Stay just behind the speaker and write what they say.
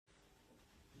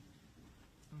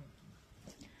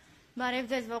Բարև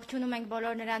ձեզ, ողջունում ենք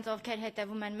բոլոր նրանց, ովքեր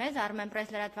հետևում են մեզ, Armenpress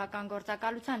լրատվական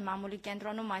գործակալության մամուլի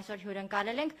կենտրոնում այսօր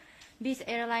հյուրընկալել ենք BIS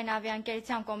AIRLINE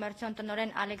ավիաընկերության կոմերցիոն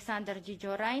տնօրեն Ալեքսանդր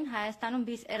Ջիջորային, Հայաստանում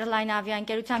BIS AIRLINE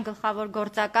ավիաընկերության գլխավոր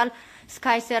գործակալ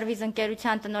Sky Service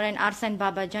ընկերության տնօրեն Արսեն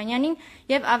Բաբաջանյանին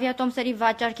եւ ավիատոմսերի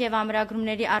վաճառքի եւ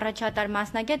ամրագրումների առաջատար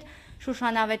մասնագետ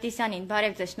Շուշան Ավետիսյանին։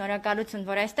 Բարև ձեզ, շնորհակալություն,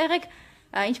 որ այստեղ եք։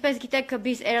 Ինչպես գիտեք,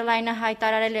 BIS AIRLINE-ը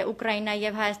հայտարարել է Ուկրաինայի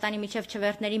եւ Հայաստանի միջև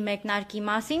չվերթների մեկնարկի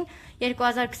մասին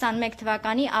 2021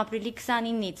 թվականի ապրիլի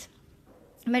 29-ից։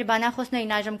 Մեր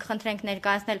բանախոսներին այժմ կխնդրենք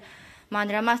ներկայացնել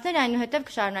մանրամասներ, այնուհետև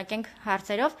կշարունակենք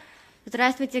հարցերով։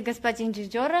 Здравствуйте, господин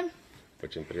Джиджора.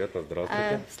 Очень приятно,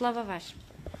 здравствуйте. Слово ваше.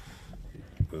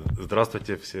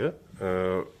 Здравствуйте все.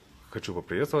 Хочу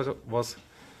поприветствовать вас.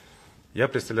 Я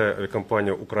представляю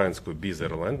авиакомпанию украинскую BIS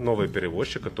AIRLINE, новый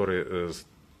перевозчик, который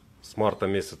с марта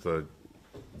месяца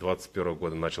 2021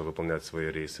 года начал выполнять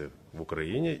свои рейсы в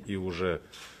Украине и уже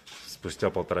спустя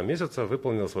 1,5 месяца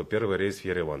выполнил свой первый рейс в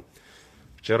Ереван.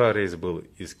 Вчера рейс был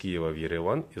из Киева в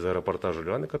Ереван, из аэропорта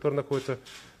Жуляны, который находится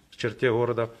в черте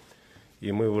города.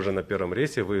 И мы уже на первом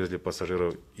рейсе вывезли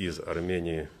пассажиров из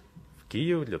Армении в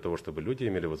Киев, для того, чтобы люди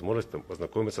имели возможность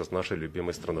познакомиться с нашей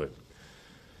любимой страной.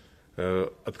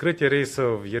 Открытие рейса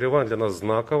в Ереван для нас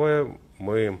знаковое.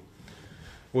 Мы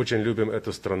очень любим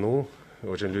эту страну,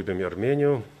 очень любим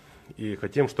Армению. И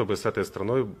хотим, чтобы с этой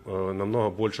страной намного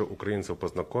больше украинцев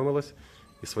познакомилось.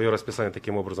 И свое расписание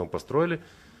таким образом построили,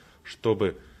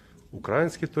 чтобы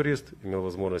украинский турист имел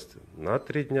возможность на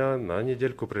 3 дня, на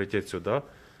недельку прилететь сюда,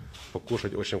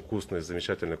 покушать очень вкусной,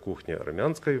 замечательной кухни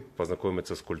армянской,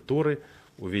 познакомиться с культурой,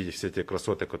 увидеть все те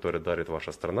красоты, которые дарит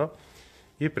ваша страна,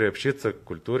 и приобщиться к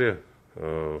культуре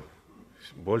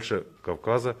больше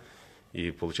Кавказа и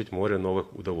получить море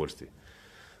новых удовольствий.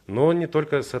 Но не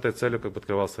только с этой целью как бы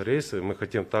открывался рейс, мы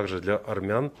хотим также для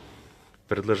армян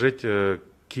предложить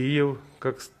Киев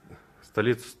как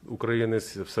столицу Украины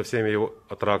со всеми его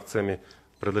аттракциями,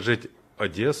 предложить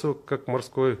Одессу как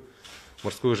морскую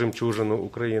жемчужину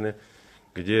Украины,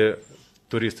 где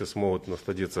туристы смогут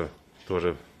насладиться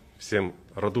тоже всем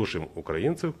радушием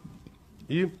украинцев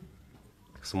и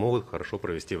смогут хорошо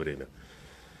провести время.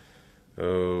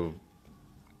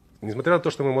 Несмотря на то,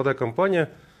 что мы молодая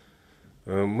компания,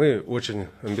 мы очень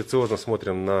амбициозно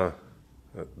смотрим на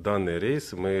данный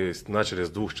рейс. Мы начали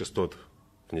с 2 частот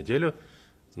в неделю,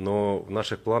 но в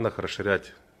наших планах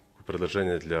расширять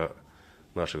предложение для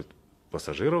наших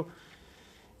пассажиров.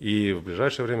 И в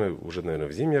ближайшее время, уже, наверное,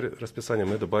 в зимнее расписание,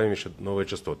 мы добавим еще новые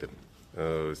частоты.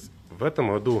 В этом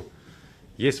году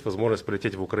есть возможность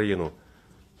полететь в Украину,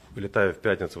 вылетая в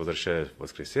пятницу, возвращаясь в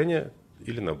воскресенье,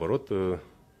 или наоборот,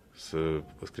 с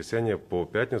воскресенья по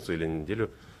пятницу или неделю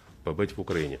побыть в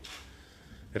Украине.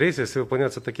 Рейс, если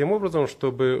выполняется таким образом,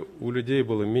 чтобы у людей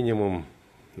было минимум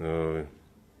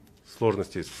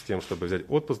сложностей с тем, чтобы взять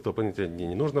отпуск, дополнительные дни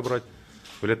не нужно брать.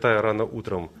 Вылетая рано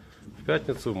утром в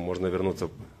пятницу, можно вернуться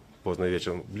поздно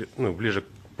вечером, ближе к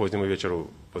позднему вечеру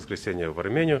в воскресенье в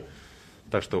Армению.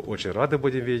 Так что очень рады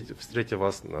будем встретить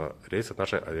вас на рейсах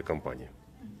нашей авиакомпании.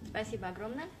 Спасибо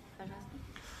огромное. Пожалуйста.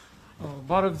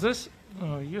 Բարև ձեզ,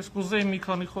 ես կուզեի մի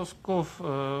քանի խոսքով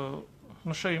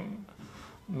նշեի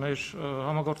մեր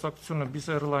համագործակցությունը BIS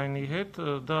AIRLINE-ի հետ,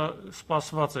 դա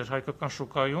սպասված էր հայկական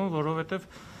շուկայում, որովհետև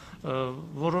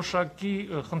որոշակի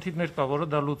խնդիրներ կա, որը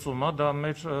դա լուծում է, դա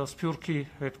մեր սփյուռքի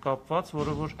հետ կապված,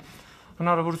 որը որ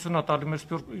հնարավորություն է տալի մեր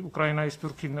Ուկրաինայի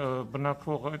սփյուռքին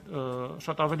բնակվող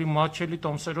շատ ավելի մատչելի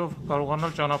տոմսերով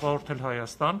կարողանալ ճանապարհորդել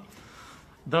Հայաստան։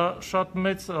 Դա շատ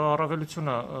մեծ առավելություն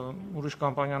է ուրիշ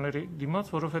կամպանիաների դիմաց,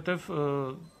 որովհետև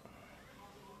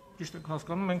ճիշտ եք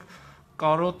հասկանում, մենք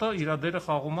կարոտը իր դերը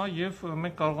խաղում է եւ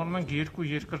մենք կարողանում ենք երկու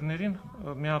երկրներին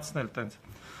միացնել տենց։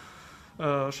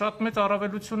 Շատ մեծ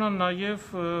առավելություն է նաեւ,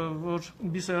 որ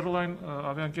BIS AIRLINE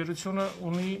ավիաընկերությունը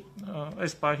ունի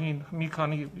այս պահին մի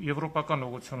քանի եվրոպական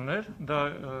ուղղություններ, դա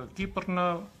Կիպրն է,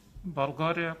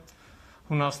 Բուլղարիա,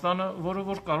 Հունաստանը, որը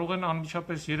որ կարող են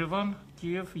անմիջապես Երևան,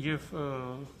 Կիև եւ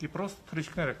Կիպրոս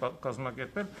թռիչքները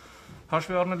կազմակերպել,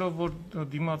 հաշվի առնելով, որ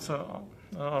դիմացը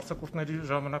արձակուրդների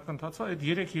ժամանակը ընթացա, այդ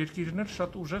 3 երկիրներն էլ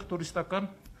շատ ուժեղ տուրիստական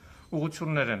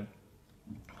ուղղություններ են։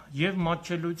 Եվ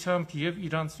մատչելիությամբ, եւ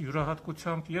իրանց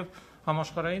յուրահատկությամբ, եւ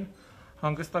համաշխարհային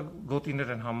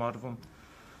հանգստագոտիներ են համարվում։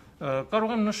 Կարող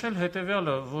եմ նշել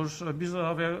հետեւյալը, որ BIS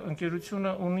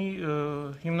ավիաընկերությունը ունի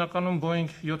հիմնականում Boeing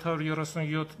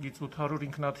 737-800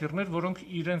 ինքնաթիռներ, որոնք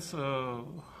իրենց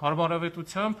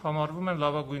հարմարավետությամբ համարվում են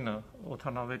լավագույնը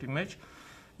օդանավերի մեջ,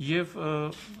 եւ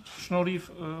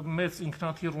շնորհիվ մեծ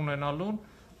ինքնաթիռ ունենալուն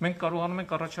մենք կարողանում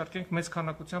ենք առաջարկենք մեծ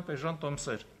քանակությամբ էժան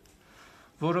տոմսեր,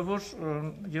 որը որ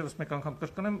եւս մեկ անգամ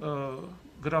կրկնեմ,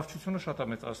 գրավչությունը շատ է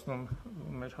մեծացնում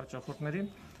մեր հաճախորդներին։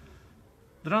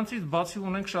 Դրանցից բացի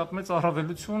ունենք շատ մեծ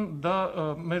առավելություն, դա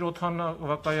մեր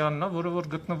օդանավակայանն է, որը որ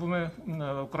գտնվում է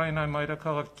Ուկրաինայի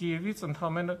մայրաքաղաք Կիևից,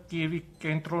 ընդամենը Կիևի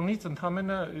կենտրոնից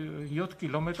ընդամենը 7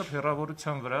 կիլոմետր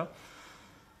հեռավորության վրա։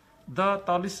 Դա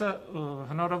տալիս է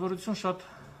հնարավորություն շատ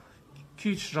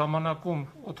քիչ ժամանակում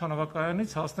օդանավակայանից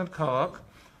հասնել քաղաք,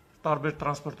 տարբեր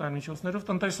տրանսպորտային միջոցներով,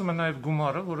 տնտեսում է նաև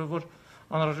գումարը, որը որ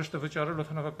անհրաժեշտ է վճարել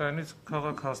օդանավակայանից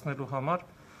քաղաք հասնելու համար։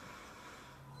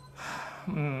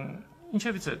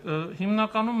 Ինչևից է,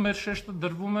 հիմնականում մեր շեշտը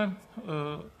դրվում է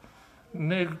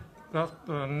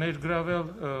ներգրավել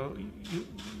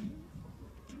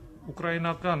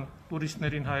ուկրաինական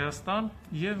տուրիստներին Հայաստան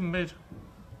եւ մեր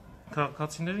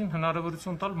քաղաքացիներին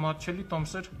հնարավորություն տալ մատչելի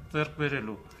տոմսեր ձեռք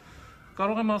բերելու։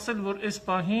 Կարող եմ ասել, որ այս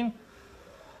պահին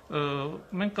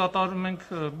մենք կատարում ենք,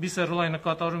 BIS AIRLINE-ը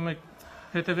կատարում է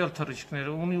հետևյալ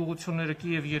թռիչքները, ունի ուղղությունները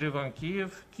Կիև-Երևան,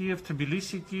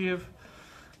 Կիև-Թբիլիսի,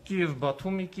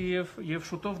 Կիև-Բաթումի, Կիև եւ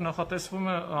շուտով նախատեսվում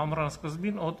է ամռան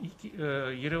սկզբին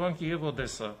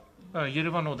Երևան-Կիև-Օդեսա,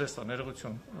 Երևան-Օդեսա,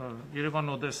 ներողություն,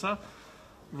 Երևան-Օդեսա,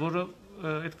 որը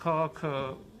այդ քաղաքը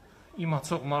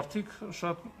իմացող մարդիկ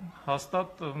շատ հաստատ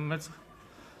մեծ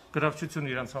գրավչություն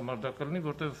իրենց համար դա կլինի,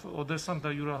 որտեղ Օդեսան դա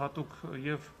յուրահատուկ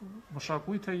եւ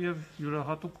մշակույթ է եւ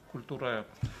յուրահատուկ կուլտուրա է։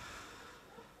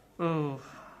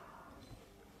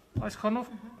 Այսքանով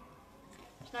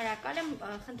Շնորհակալ եմ,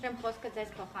 խնդրեմ խոսքը ձեզ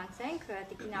փոխանցենք,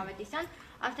 Տիկին Ավետիսյան,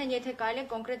 արդեն եթե կարելի է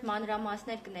կոնկրետ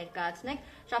մանրամասներ կներկայացնեք,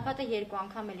 շաբաթը 2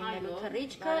 անգամ է լինելու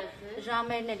թռիչքը,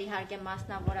 ժամերն էլ իհարկե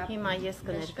մասնավորապես։ Հիմա ես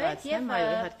կներկայացնեմ,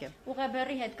 այո, իհարկե։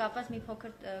 Ուղեբեռի հետ կապված մի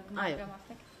փոքր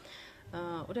մանրամասնեք։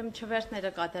 Ուրեմն չվերթները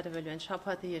կատարվելու են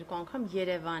շաբաթը 2 անգամ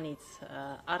Երևանից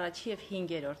առաջի եւ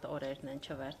 5-րդ օրերն են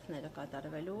չվերթները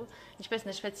կատարվելու, ինչպես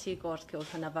նշվեց Սիկորսկի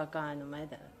օդանավականն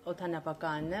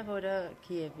է, որը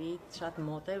Կիևից շատ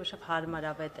մոտ է ու շատ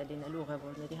հարմարավետ է լինելու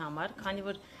ուղևորների համար, քանի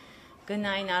որ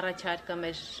գնային առաջարկը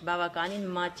մեր բավականին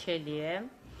մատչելի է։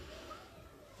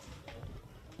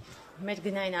 Մեր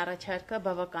գնային առաջարկը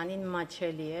բավականին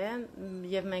մատչելի է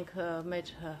եւ մենք մեր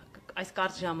այս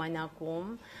կարճ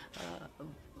ժամանակում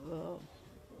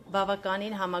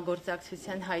բավականին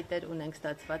համագործակցության հայտեր ունենք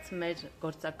ստացված մեր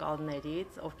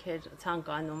գործակալներից, ովքեր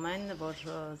ցանկանում են, որ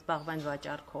զբաղվեն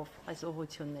վաճառքով այս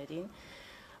ուղղություններին։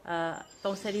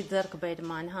 Տոմսերի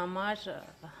ձեռքբերման համար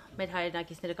մեր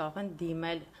հայրենակիցները կարող են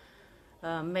դիմել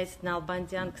մեծ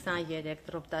Նալբանդյան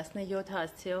 23/17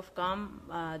 հասցեով կամ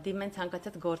դիմեն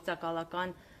ցանկացած գործակալական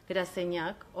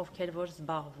գրասենյակ, ովքեր որ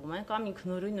զբաղվում են, կամ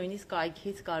ինքնուրույն նույնիսկ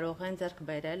կայքից կարող են ձեռք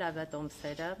բերել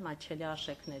ավիատոմսերը մատչելի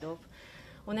արժեքներով։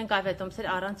 Ունենք ավիատոմսեր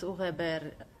առանց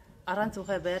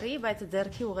ուղեբեռի, բայց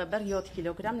ձեռքի ուղեբեռ 7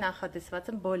 կիլոգրամ նախատեսված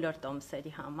են բոլոր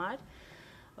տոմսերի համար։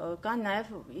 Կան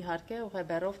նաև իհարկե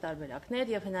ուղեբեռով տարբերակներ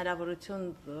եւ հնարավորություն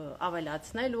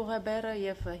ավելացնել ուղեբեռը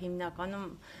եւ հիմնականում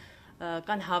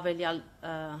կան հավելյալ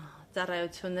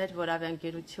ծառայություններ, որ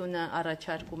ավիաընկերությունը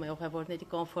առաջարկում է ուղևորների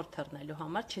կոմֆորտ թռնելու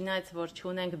համար, չնայած որ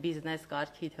չունենք բիզնես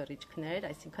կարգի թռիչքներ,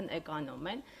 այսինքն էկոնոմ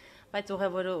են, բայց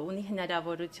ուղևորը ունի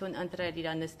հնարավորություն ընտրել իր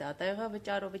նստատեղը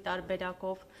վճարովի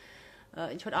տարբերակով,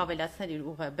 ինչ որ ավելացնել իր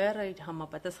ուղեբեռը, իր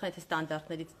համապատասխան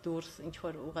ստանդարտներից դուրս ինչ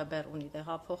որ ուղեբեռ ունի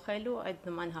տեղափոխելու, այդ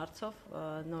նման հարցով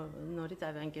նորից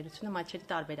ավիաընկերությունը մատչելի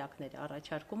տարբերակներ է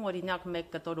առաջարկում, օրինակ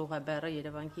 1 կտոր ուղեբեռը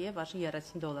Երևան-Կիև արժի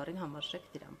 $30 համարժեք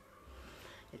դրամ։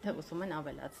 Եթե ուզում են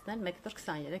ավելացնել,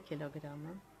 1.23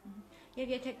 կիլոգրամը։ Եվ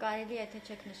եթե կարելի, եթե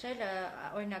չեք նշել,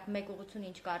 օրինակ մեկ ուղղություն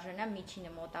ինչ կարժենա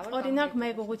միջինը մոտավոր։ Օրինակ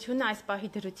մեկ ուղղությունը այս պահի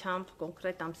դրությամբ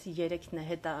կոնկրետ ամսի 3-ն է,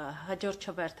 հաջորդ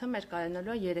չվերթը մեր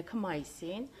կայանալու է 3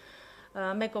 մայիսին։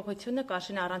 Մեկ ուղղությունը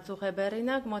կարժենա առանց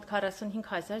ուղեբեռինակ մոտ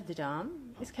 45,000 դրամ,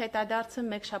 իսկ հետադարձը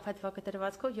մեկ շաբաթվա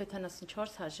կտրվածքով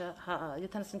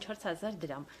 74,000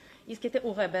 դրամ։ Իսկ եթե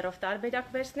ուղեբեռով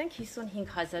տարբերակ վերցնենք,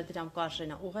 55,000 դրամ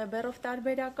կարժենա ուղեբեռով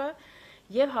տարբերակը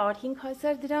եւ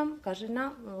 105,000 դրամ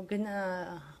կարժենա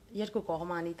երկու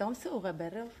կողմանի տոմսը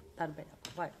ուղեբեռով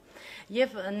տարբերակով։ Այո։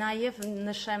 Եվ նաեւ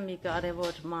նշեմ մի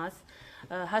կարեւոր մաս,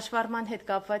 հաշվառման հետ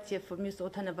կապված եւ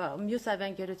մյուս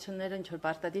ավիաընկերությունները ինչ որ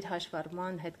պարտադիր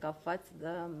հաշվառման հետ կապված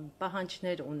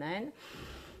պահանջներ ունեն,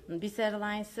 BIS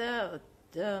AIRLINE-ը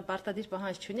պարտադիր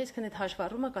պահանջ չունի, իսկ այդ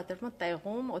հաշվառումը կատարվում է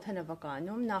տեղում,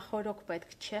 օդանավակայանում, նախորոք պետք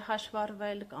չէ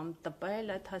հաշվառվել կամ տպել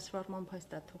այդ հաշվառման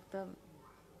փաստաթուղթը,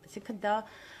 այսինքն դա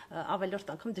ավելորդ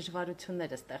անգամ դժվարություններ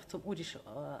է ստեղծում ուրիշ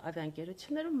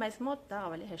авиаընկերություններում, մեզ мод դա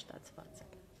ավելի հեշտացված է։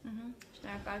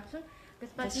 Шнурокальцун.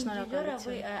 Господин Дидоров,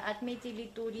 вы отметили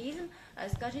туризм.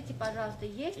 Скажите, пожалуйста,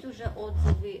 есть уже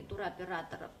отзывы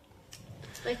туроператоров?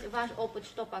 То есть ваш опыт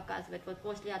что показывает? Вот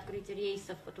после открытия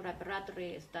рейсов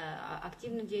туроператоры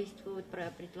активно действуют,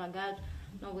 предлагают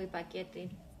новые пакеты?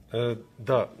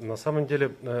 Да, на самом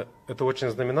деле это очень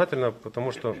знаменательно,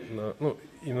 потому что ну,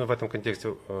 именно в этом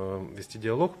контексте вести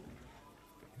диалог.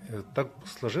 Так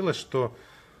сложилось, что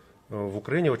в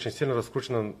Украине очень сильно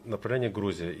раскручено направление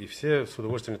Грузия, и все с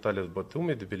удовольствием летали в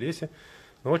Батуми, Тбилиси,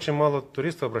 но очень мало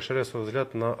туристов обращали свой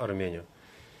взгляд на Армению.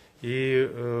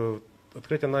 И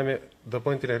открытие нами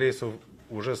дополнительных рейсов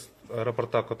уже с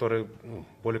аэропорта, которые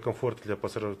более комфортны для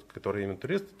пассажиров, которые именно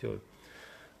туристы делают,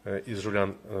 из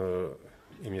Жулян,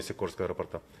 имени Сикорского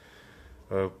аэропорта,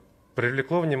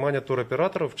 привлекло внимание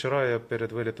туроператоров. Вчера я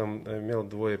перед вылетом имел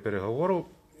 2 переговоров.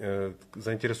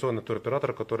 Заинтересованные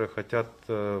туроператоры, которые хотят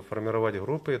формировать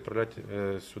группы и отправлять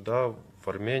сюда, в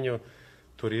Армению,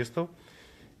 туристов.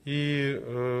 И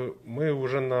мы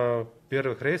уже на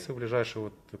первых рейсах, ближайших,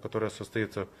 вот, которые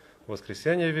состоится в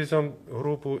воскресенье, везем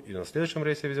группу, и на следующем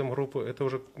рейсе везем группу. Это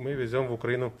уже мы везем в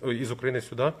Украину, из Украины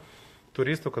сюда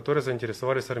туристов, которые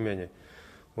заинтересовались Арменией.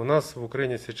 У нас в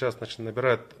Украине сейчас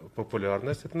набирает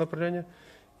популярность это направление,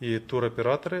 и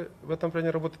туроператоры в этом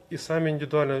направлении работают, и сами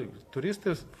индивидуальные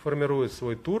туристы формируют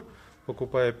свой тур,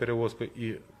 покупая перевозку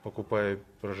и покупая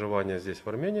проживание здесь, в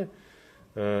Армении,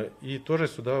 и тоже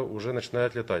сюда уже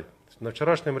начинают летать. На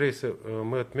вчерашнем рейсе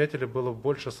мы отметили, было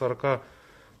больше 40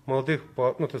 молодых,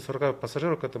 ну, то есть 40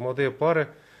 пассажиров, это молодые пары,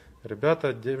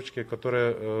 ребята, девочки,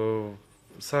 которые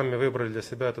сами выбрали для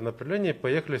себя это направление и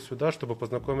поехали сюда, чтобы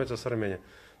познакомиться с Арменией.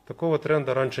 Такого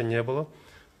тренда раньше не было.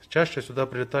 Чаще сюда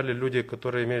прилетали люди,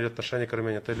 которые имели отношение к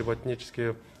Армении. Это либо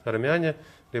этнические армяне,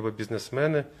 либо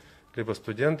бизнесмены, либо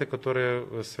студенты,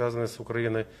 которые связаны с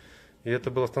Украиной. И это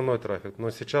был основной трафик.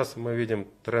 Но сейчас мы видим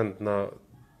тренд на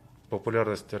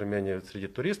популярность Армении среди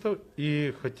туристов.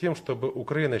 И хотим, чтобы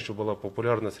Украина еще была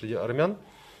популярна среди армян,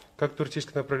 как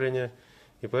туристическое направление.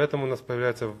 И поэтому у нас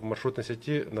появляется в маршрутной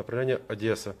сети направление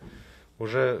Одесса.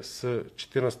 Уже с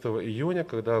 14 июня,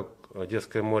 когда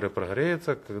Одесское море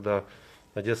прогреется, когда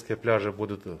одесские пляжи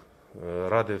будут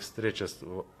рады встрече с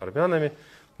армянами,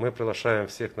 мы приглашаем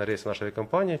всех на рейс нашей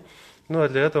авиакомпании. Ну а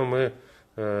для этого мы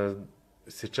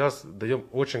сейчас даем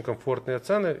очень комфортные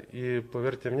цены. И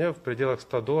поверьте мне, в пределах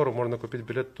 $100 можно купить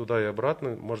билет туда и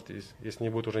обратно. Может, если не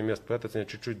будет уже мест, по этой цене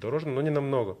чуть-чуть дороже, но не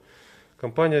намного.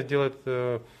 Компания делает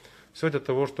все для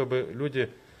того, чтобы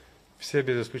люди, все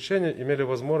без исключения, имели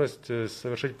возможность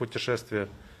совершить путешествие,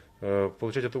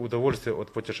 получить это удовольствие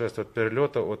от путешествия, от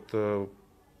перелета, от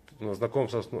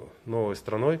знакомства с новой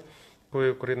страной,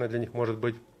 какой Украина для них может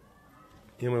быть.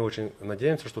 И мы очень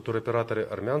надеемся, что туроператоры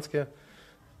армянские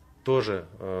тоже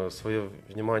свое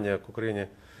внимание к Украине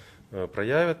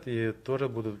проявят и тоже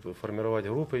будут формировать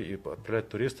группы и отправлять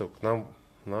туристов к нам,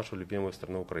 в нашу любимую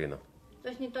страну Украину. То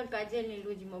есть не только отдельные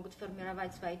люди могут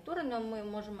сформировать свои туры, но мы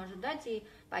можем ожидать и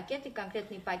пакеты,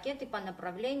 конкретные пакеты по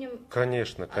направлениям.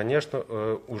 Конечно, конечно.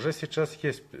 Уже сейчас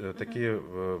есть такие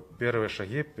первые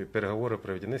шаги, переговоры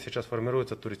проведены. Сейчас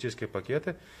формируются туристические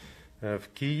пакеты в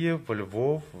Киев, в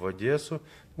Львов, в Одессу,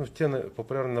 ну, в те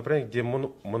популярные направления, где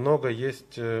много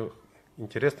есть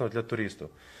интересного для туристов.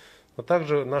 Но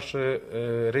также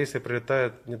наши рейсы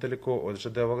прилетают недалеко от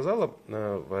ЖД вокзала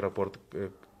в аэропорт,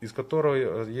 из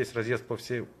которого есть разъезд по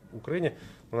всей Украине.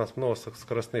 У нас много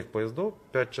скоростных поездов,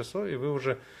 5 часов, и вы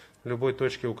уже в любой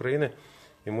точке Украины,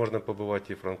 и можно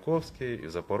побывать и в Франковске, и в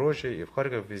Запорожье, и в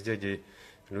Харькове, везде, где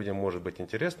людям может быть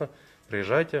интересно.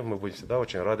 Приезжайте, мы будем всегда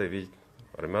очень рады видеть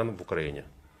армян в Украине.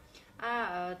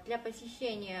 А для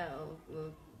посещения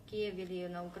Киева или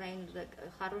на Украину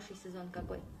хороший сезон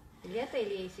какой? Лето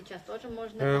или сейчас тоже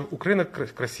можно? Украина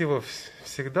красива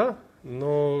всегда,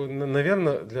 но,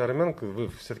 наверное, для армян, вы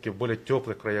все-таки в более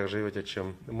теплых краях живете,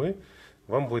 чем мы,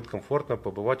 вам будет комфортно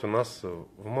побывать у нас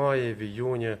в мае, в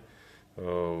июне,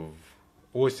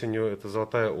 осенью. Это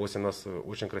золотая осень, у нас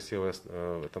очень красивая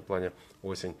в этом плане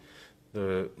осень.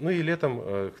 Ну и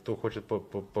летом, кто хочет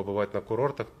побывать на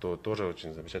курортах, то тоже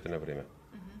очень замечательное время.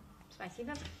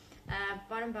 Спасибо.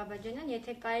 Պարոն Բաբաջանյան,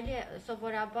 եթե կարելի է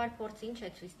սովորաբար փորձը ինչ է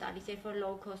ցույց տալիս, երբ որ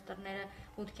low coaster-ները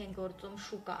մուտք են գործում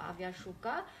շուկա,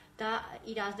 ավիաշուկա, դա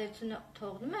իր ազդեցությունը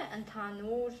թողնում է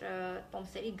ընդհանուր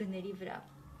տոմսերի գների վրա։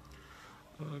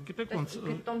 Գիտեք ոնց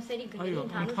տոմսերի գների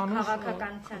ընդհանուր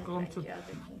քաղաքականության։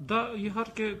 Դա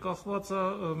իհարկե կախված է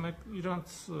իրանց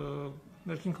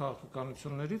ներքին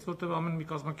քաղաքականություններից, որտեղ ամեն մի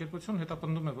կազմակերպություն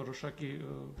հետապնդում է որոշակի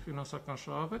ֆինանսական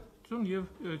շահավետություն եւ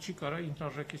չի կարող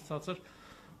ինքնարժեքից ցածր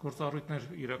գործառույթներ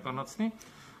իրականացնի։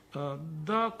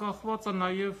 Դա կախված է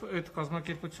նաև այդ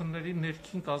կազմակերպությունների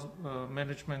ներքին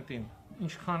մենեջմենտին,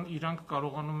 ինչքան իրանք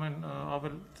կարողանում են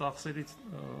ավել ծախսերից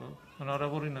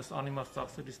հնարավորինս անիմաստ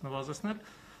ծախսերից նվազեցնել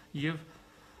եւ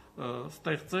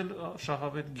ստեղծել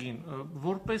շահավետ գին։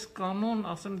 Որպես կանոն,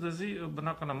 ասեմ ձեզի,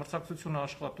 բնական է մրցակցությունը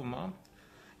աշխատում է։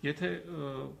 Եթե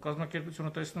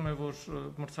կազմակերպությունը տեսնում է, որ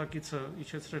մրցակիցը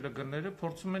իջեցրել է գները,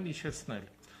 փորձում են իջեցնել։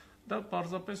 Դա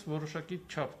պարզապես որոշակի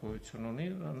չափ գոյություն ունի,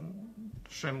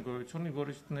 շեմ գոյություն ունի,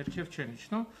 որից ներքև չեն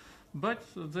իջնում, բայց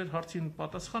ձեր հարցին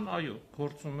պատասխան այո,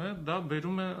 գործում է, դա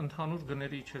բերում է ընդհանուր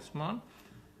գների իջեցման,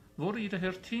 որը իր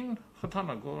հերթին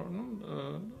խթան է գործում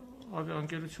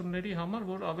ավիաընկերությունների համար,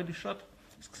 որ ավելի շատ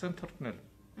սկսեն թռնել։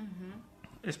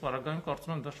 Այս պարագայում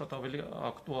կարծում եմ դա շատ ավելի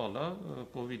ակտուալ է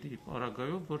COVID-ի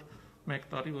պարագայով, որ մեկ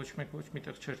տարի ոչ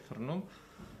միտեղ չէր թռնում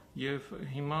եւ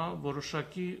հիմա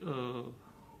որոշակի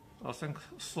ասենք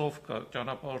սով կա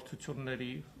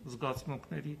ճանապարհորդությունների,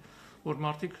 զգացմունքների, որ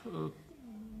մարդիկ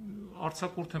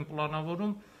արձակուրդ են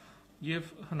պլանավորում եւ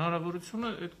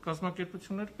հնարավորությունը այդ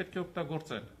կազմակերպությունները պետք է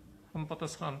օգտագործեն։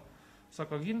 Համապատասխան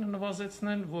սակագին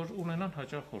նվազեցնեն, որ ունենան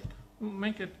հաճախորդ։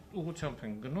 Մենք այդ ուղղությամբ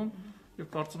ենք գնում եւ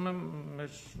կարծում եմ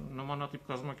մեր նմանատիպ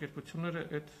կազմակերպությունները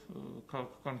այդ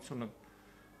քաղաքականությունը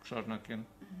կշարունակեն։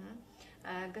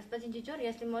 Господин Дидер,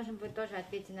 если можем, вы тоже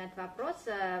ответите на этот вопрос.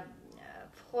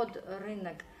 Вход в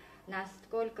рынок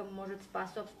насколько может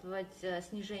способствовать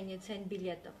снижению цен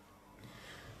билетов?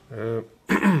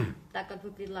 Так как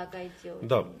вы предлагаете.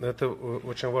 Да, это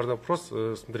очень важный вопрос.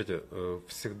 Смотрите,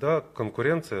 всегда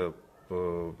конкуренция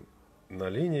на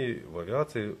линии, в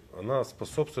авиации, она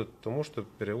способствует тому, что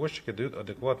перевозчики дают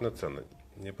адекватные цены.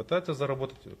 Не пытаются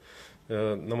заработать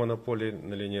на монополии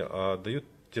на линии, а дают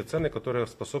те цены, которые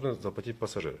способны заплатить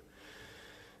пассажиры.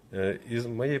 Из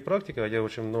моей практики, а я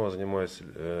очень много занимаюсь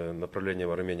направлением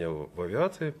Армения в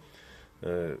авиации,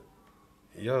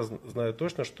 я знаю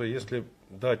точно, что если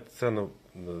дать цену,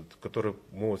 которую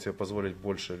могут себе позволить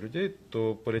больше людей,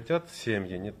 то полетят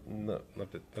семьи. На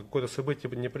какое-то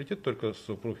событие не полетит только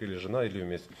супруг или жена или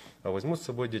вместе, а возьмут с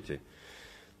собой детей.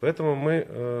 Поэтому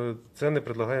мы цены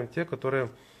предлагаем те, которые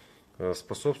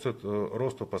способствуют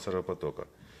росту пассажиропотока.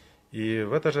 И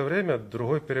в это же время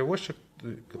другой перевозчик,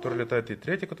 который летает, и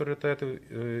третий, который летает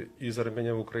из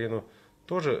Армении в Украину,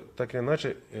 тоже так или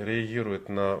иначе реагирует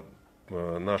на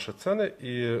наши цены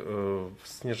и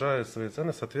снижает свои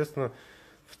цены. Соответственно,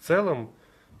 в целом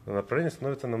направление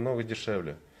становится намного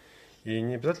дешевле. И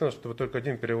не обязательно, чтобы только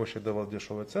один перевозчик давал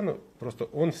дешевую цену, просто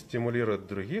он стимулирует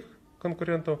других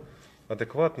конкурентов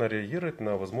адекватно реагировать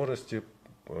на возможности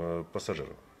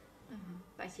пассажиров.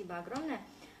 Спасибо огромное.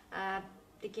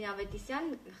 Տիկին Ավետիսյան,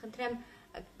 խնդրեմ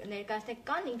ներկայացնեք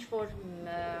կան ինչ-որ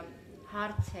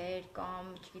հարցեր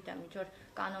կամ, չգիտեմ, ինչ-որ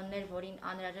կանոններ, որին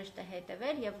անհրաժեշտ է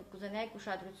հետևել եւ կուզենայիք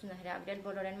ուշադրությունը հրավիրել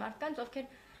բոլոր այն մարդկանց, ովքեր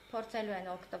փորձելու են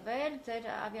օգտվել ձեր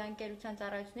ավիաընկերության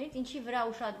ծառայություններից, ինչի վրա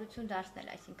ուշադրություն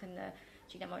դարձնել, այսինքն,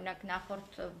 չգիտեմ, օրինակ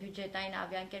նախորդ բյուջետային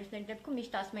ավիաընկերությունների դեպքում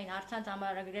միշտ ասում էին առցանց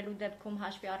ամրագրելու դեպքում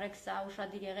հաշվի առեք սա,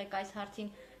 ուշադիր եղեք այս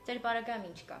հարցին, ձեր բարակայում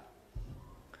ինչ կա։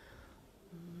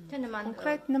 Նման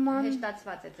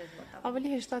հեշտացված է ձեզ մոտ։ Ավելի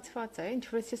հեշտացված է, ինչ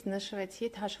որ ես նշվեցի,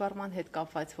 այդ հաշվառման հետ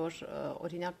կապված, որ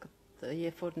օրինակ,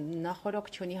 երբ որ նախորոք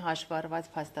չունի հաշվառված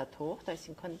փաստաթուղթ,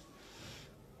 այսինքն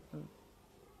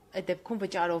այդ դեպքում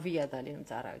վճարովի է դա լինում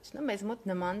ծառայությունը, մեզ մոտ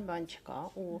նման բան չկա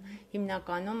ու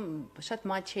հիմնականում շատ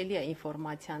մատչելի է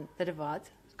ինֆորմացիան տրված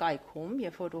կայքում,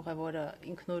 երբ որ ուղևորը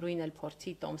ինքնուրույն էլ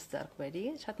փորձի տոմս ձեռք բերի,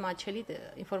 շատ մատչելի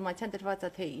ինֆորմացիան տրված է,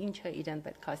 թե ինչը իրեն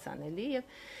պետք է ասանելի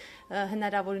եւ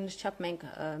հնարավորինս չափ մենք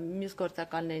մյուս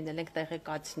գործակալներին էլ ենք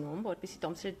տեղեկացնում, որպեսզի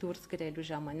տոմսերը դուրս գրելու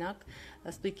ժամանակ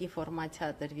ստույգ ինֆորմացիա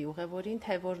տրվի ուղևորին,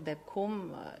 թե որ դեպքում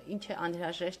ինչ է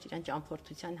անհրաժեշտ իրեն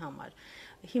ճամփորդության համար։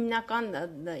 Հիմնական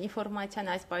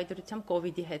ինֆորմացիան այս պայդրությամբ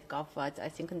COVID-ի հետ կապված,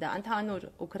 այսինքն դա ընդհանուր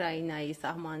Ուկրաինայի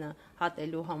սահմանը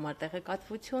հատելու համար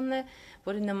տեղեկատվությունն է,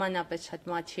 որը նմանապես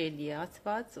շատ մատչելի է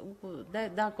ասված,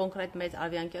 դա կոնկրետ մեծ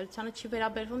ավիաընկերությանը չի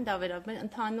վերաբերվում, դա վերաբերում է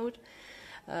ընդհանուր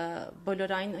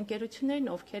բոլոր այն ընկերություններին,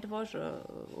 ովքեր որ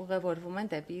ուղևորվում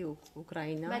են դեպի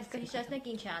Ուկրաինա։ Բայց կհիշեցնեք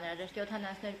ինչ է անհրաժեշտ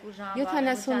 72 ժամ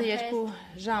 72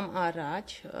 ժամ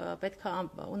առաջ պետք է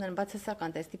ունեն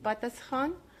բացասական տեստի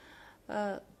պատասխան,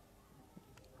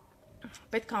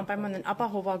 պետք է անպայման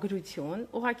ապահովագրություն,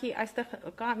 ուղղակի այստեղ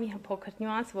կա մի փոքր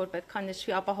նյուանս, որ պետք է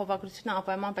նշվի, ապահովագրությունը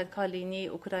անպայման պետք է լինի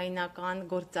ուկրաինական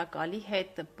գործակալի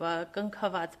հետ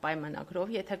կնքված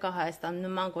պայմանագրով, եթե կա Հայաստանում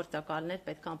նման գործակալներ,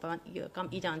 պետք է անպայման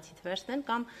կամ իրանցից վերցնեն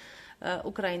կամ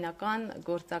ուկրաինական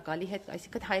գործակալի հետ,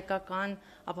 այսինքն հայկական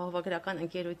ապահովագրական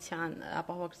ընկերության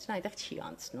ապահովագրությունը այդտեղ չի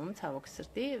անցնում, ցավոք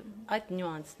սրտի, այդ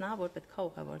նյուանսն է, որ պետք է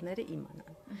ուղևորները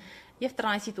իմանան։ Եվ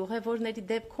տրանզիտ ուղևորների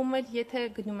դեպքում էլ, եթե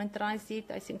գնում են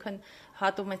տրանզիտ, այսինքն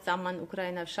հատում են սահման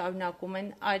Ուկրաինայով, շարունակում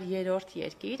են այլ երրորդ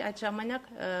երկիր, այդ ժամանակ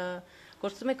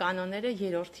գործում է կանոնները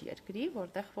երրորդ երկրի,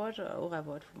 որտեղ որ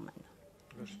ուղևորվում են։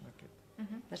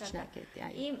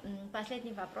 И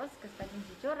последний вопрос, господин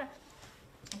Дидёра.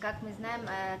 Как мы знаем,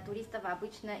 туристов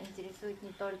обычно интересует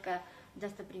не только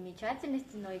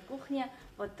достопримечательности, но и кухня.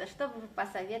 Вот что бы вы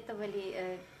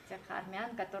посоветовали тех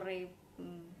армян, которые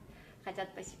хотят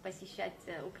посещать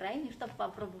Украину, чтобы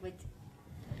попробовать?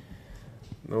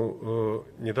 Ну,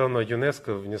 недавно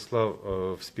ЮНЕСКО внесла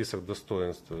в список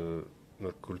достоинств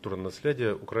культурного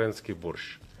наследия украинский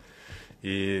борщ.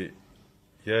 И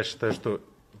я считаю, что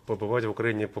побывать в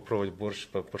Украине и попробовать борщ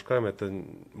по пушкам – это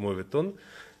моветон.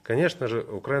 Конечно же,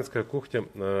 украинская кухня,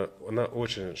 она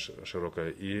очень широкая.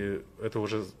 И это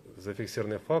уже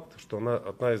зафиксированный факт, что она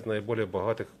одна из наиболее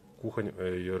богатых кухонь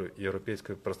в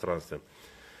европейском пространстве.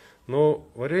 Но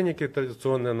вареники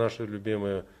традиционные, наши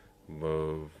любимые,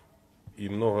 и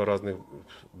много разных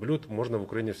блюд можно в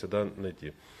Украине всегда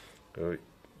найти.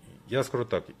 Я скажу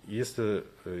так, если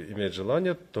иметь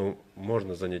желание, то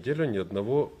можно за неделю ни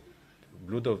одного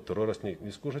блюда второй раз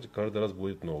не скушать, каждый раз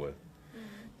будет новое.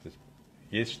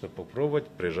 Есть что попробовать,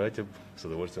 приезжайте с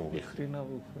удовольствием.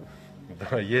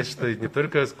 Да, есть что не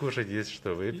только скушать, есть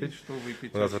что выпить.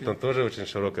 У нас в этом тоже очень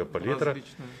широкая палитра.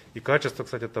 И качество,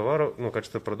 кстати, товаров,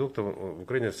 качество продуктов в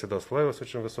Украине всегда славилось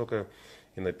очень высокое.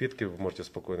 И напитки вы можете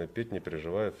спокойно пить, не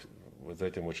переживая. За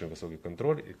этим очень высокий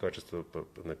контроль, и качество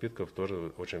напитков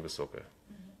тоже очень высокое.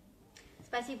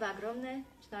 Спасибо огромное.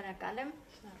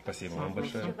 Спасибо вам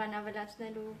большое.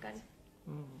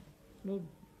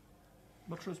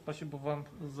 Большое спасибо вам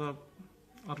за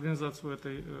организацию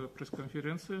этой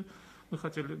пресс-конференции. Мы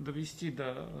хотели довести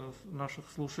до наших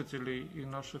слушателей и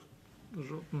наших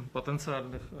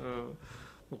потенциальных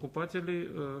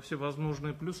покупателей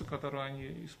всевозможные плюсы, которые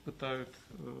они испытают,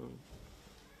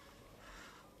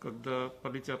 когда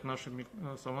полетят нашими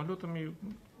самолетами.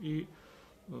 И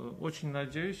очень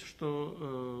надеюсь,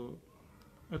 что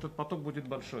этот поток будет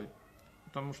большой,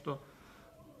 потому что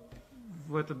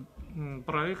в этот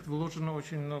проект вложено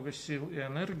очень много сил и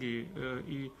энергии,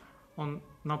 и он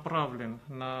направлен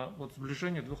на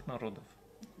сближение двух народов.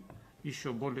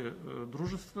 Еще более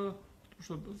дружество, потому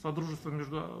что содружество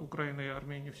между Украиной и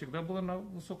Арменией всегда было на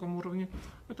высоком уровне.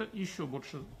 Это еще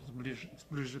больше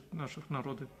сближит наших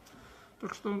народов.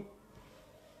 Так что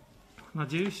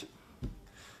надеюсь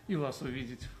и вас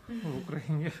увидеть в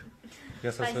Украине.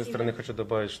 Я со своей стороны хочу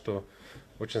добавить, что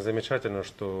очень замечательно,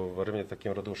 что в Армении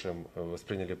таким радушием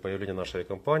восприняли появление нашей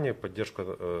компании,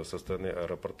 поддержку со стороны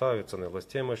аэропорта, авиационных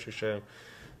властей мы ощущаем.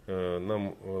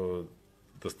 Нам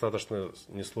достаточно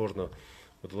несложно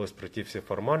удалось пройти все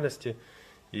формальности.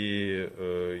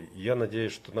 И я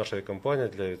надеюсь, что наша компания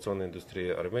для авиационной индустрии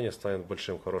Армении станет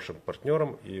большим, хорошим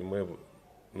партнером, и мы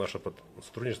наше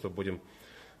сотрудничество будем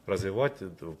развивать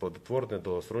плодотворное,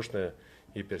 долгосрочное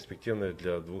и перспективное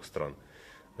для двух стран.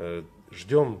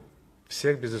 Ждем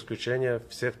всех без исключения,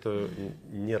 всех, кто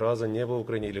ни разу не был в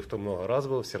Украине или кто много раз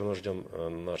был, все равно ждем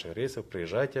наших рейсов,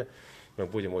 приезжайте. Мы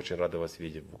будем очень рады вас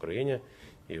видеть в Украине.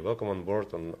 И welcome on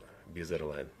board on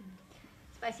AIRLINE.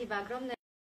 Спасибо огромное.